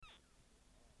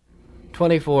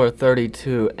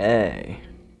2432A.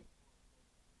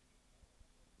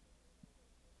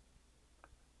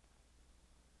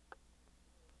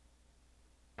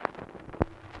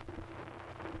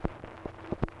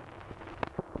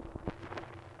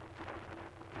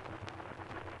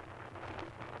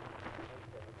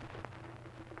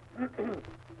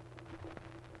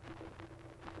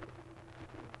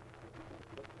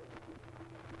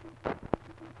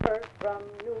 From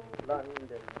New London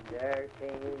there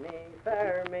came a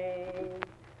fair maid.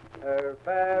 Her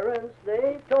parents,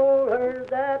 they told her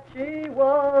that she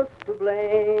was to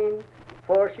blame,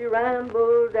 for she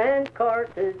rambled and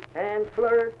courted and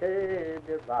flirted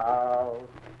about,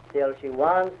 till she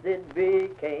once did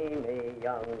became a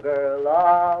young girl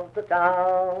of the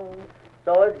town.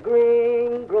 So as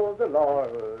green grows the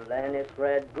laurel and as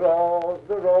red grows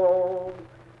the rose,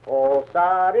 oh,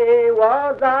 sorry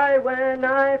was I when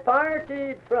I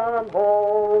parted from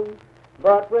home,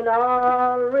 but when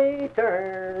I'll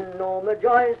return, oh, my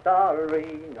joy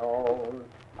sorry known.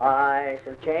 I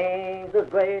shall change the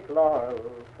great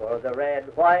laurel for the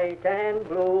red, white, and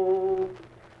blue.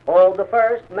 Oh, the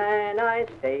first man I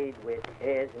stayed with,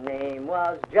 his name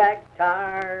was Jack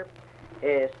Tar.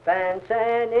 His pants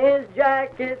and his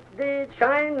jacket did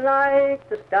shine like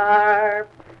the star.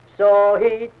 So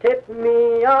he tipped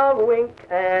me a wink,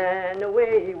 and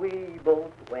away we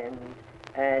both went.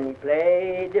 And he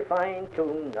played a fine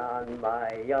tune on my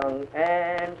young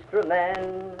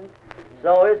instrument.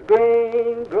 So as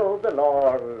green grows the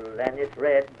laurel, and as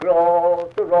red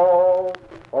grows the rose,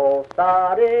 oh,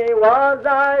 sorry was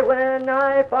I when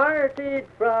I parted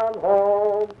from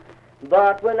home,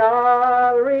 but when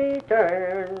I'll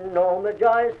return, oh, my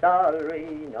joy sorry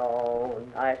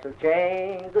known. I shall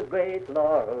change the great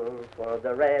laurel for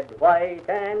the red, white,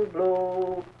 and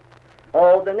blue.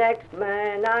 Oh, the next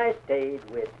man I stayed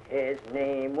with, his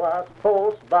name was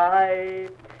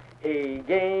Postby. He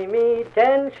gave me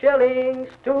 10 shillings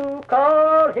to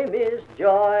call him his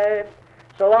joy.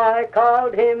 So I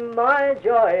called him my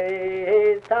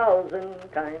joy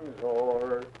 1,000 times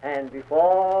o'er, and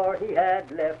before he had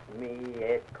left me,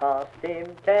 it cost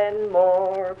him 10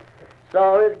 more.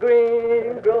 So as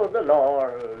green grows the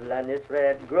laurel, and as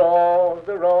red grows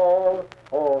the rose,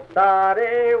 oh,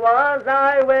 sorry was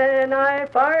I when I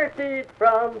parted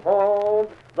from home,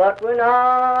 but when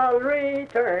I'll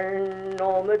return,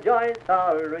 oh, my joy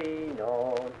sorry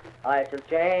known. I shall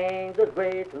change the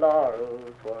great laurel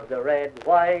for the red,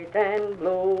 white, and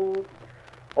blue.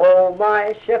 Oh,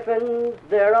 my chiffons,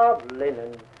 they're of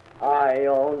linen, I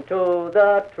own to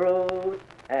the truth,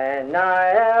 and I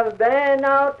have been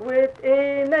out with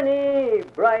a many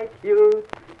bright youth,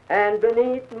 and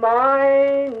beneath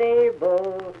my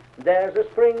navel there's a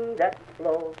spring that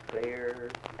flows clear,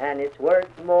 and it's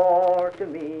worth more to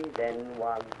me than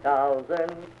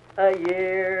 1,000 a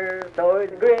year. So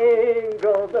it's green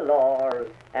grows the laurel,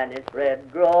 and it's red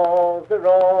grows the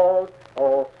rose.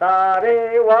 Oh,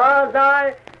 sorry was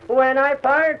I when I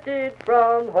parted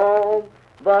from home,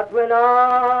 but when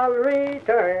I'll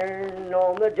return,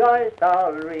 oh, my joy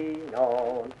sorry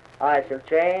known. I shall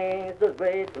change the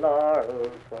great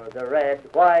laurel for the red,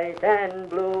 white, and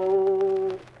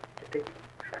blue.